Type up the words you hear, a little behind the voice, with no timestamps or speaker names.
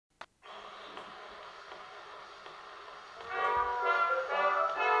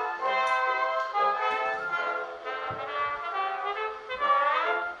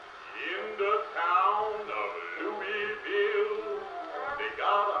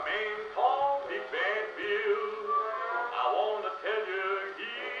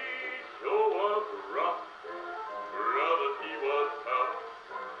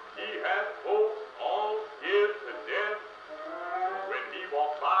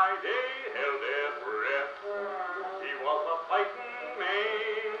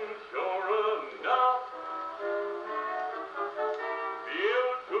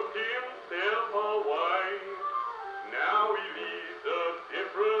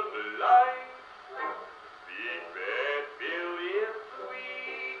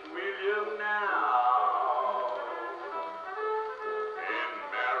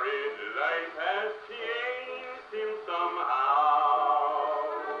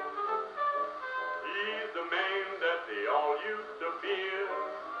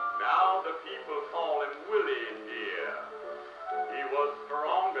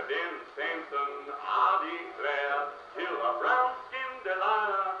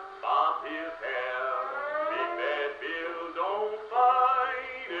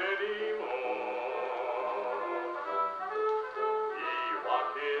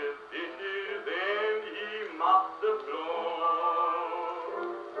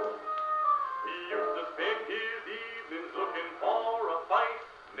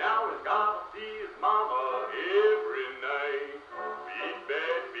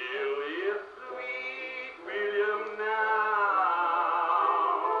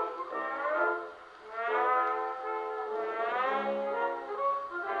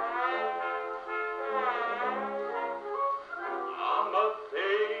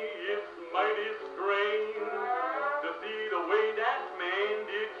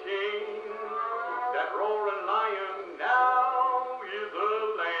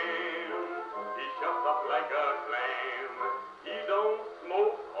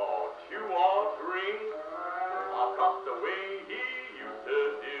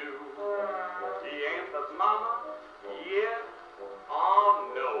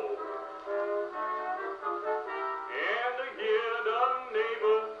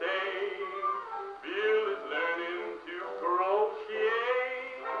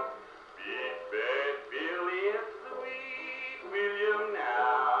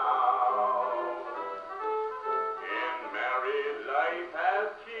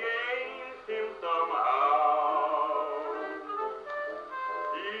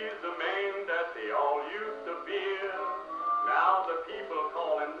He's the man that they all used to fear. Now the people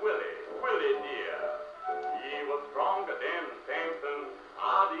call him Willie, Willie dear. He was stronger than Samson,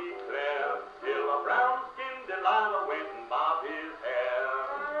 I declare, till a brown-skinned Delilah went and bobbed his hair.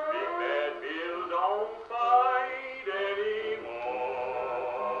 Big Bad Bill don't fight anymore.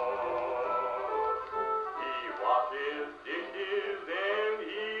 He washes dishes and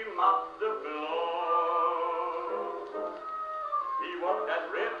he mops the floor. He was that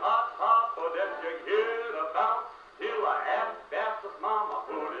red-hot copper that you heard about, till I asked Baptist Mama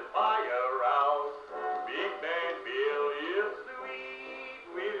put his fire out. Big Bad Bill is sweet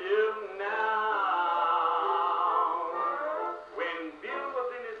with you now. When Bill was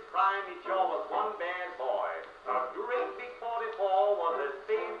in his prime, he sure was one bad